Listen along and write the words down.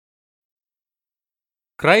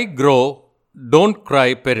Cry grow, don't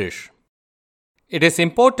cry perish. It is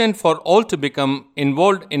important for all to become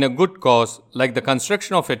involved in a good cause like the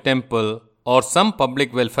construction of a temple or some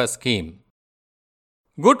public welfare scheme.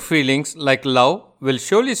 Good feelings like love will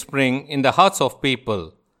surely spring in the hearts of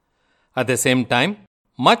people. At the same time,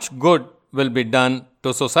 much good will be done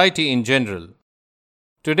to society in general.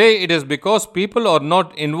 Today it is because people are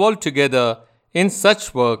not involved together in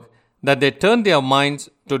such work that they turn their minds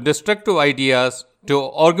to destructive ideas, to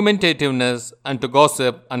argumentativeness, and to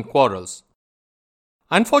gossip and quarrels.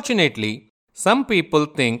 Unfortunately, some people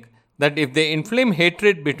think that if they inflame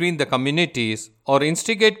hatred between the communities or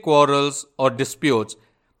instigate quarrels or disputes,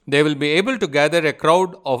 they will be able to gather a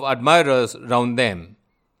crowd of admirers round them.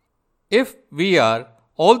 If we are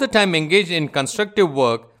all the time engaged in constructive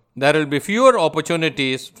work, there will be fewer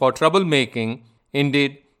opportunities for troublemaking.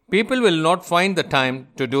 Indeed, people will not find the time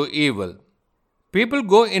to do evil. People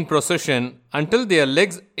go in procession until their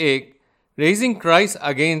legs ache, raising cries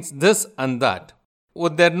against this and that.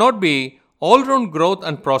 Would there not be all-round growth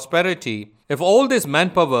and prosperity if all this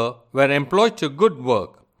manpower were employed to good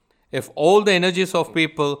work? If all the energies of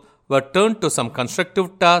people were turned to some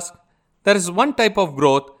constructive task? There is one type of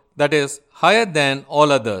growth that is higher than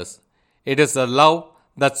all others. It is the love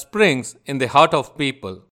that springs in the heart of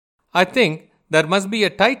people. I think there must be a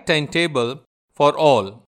tight timetable for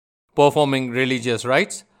all. Performing religious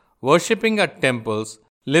rites, worshipping at temples,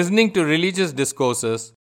 listening to religious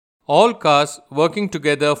discourses, all castes working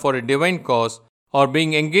together for a divine cause or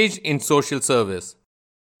being engaged in social service.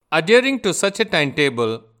 Adhering to such a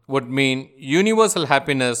timetable would mean universal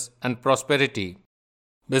happiness and prosperity.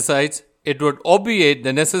 Besides, it would obviate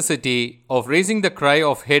the necessity of raising the cry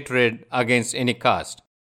of hatred against any caste.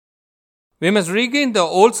 We must regain the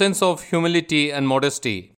old sense of humility and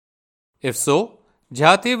modesty. If so,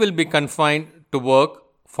 Jati will be confined to work,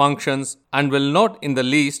 functions, and will not in the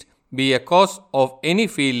least be a cause of any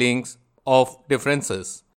feelings of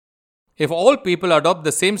differences. If all people adopt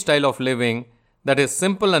the same style of living that is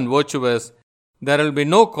simple and virtuous, there will be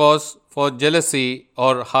no cause for jealousy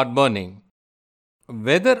or heartburning.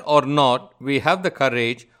 Whether or not we have the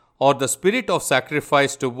courage or the spirit of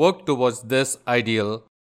sacrifice to work towards this ideal,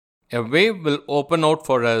 a way will open out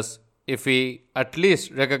for us if we at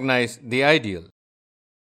least recognize the ideal.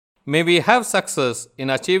 May we have success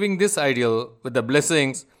in achieving this ideal with the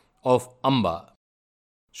blessings of Amba.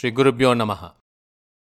 Shri Gurubhyo Namaha.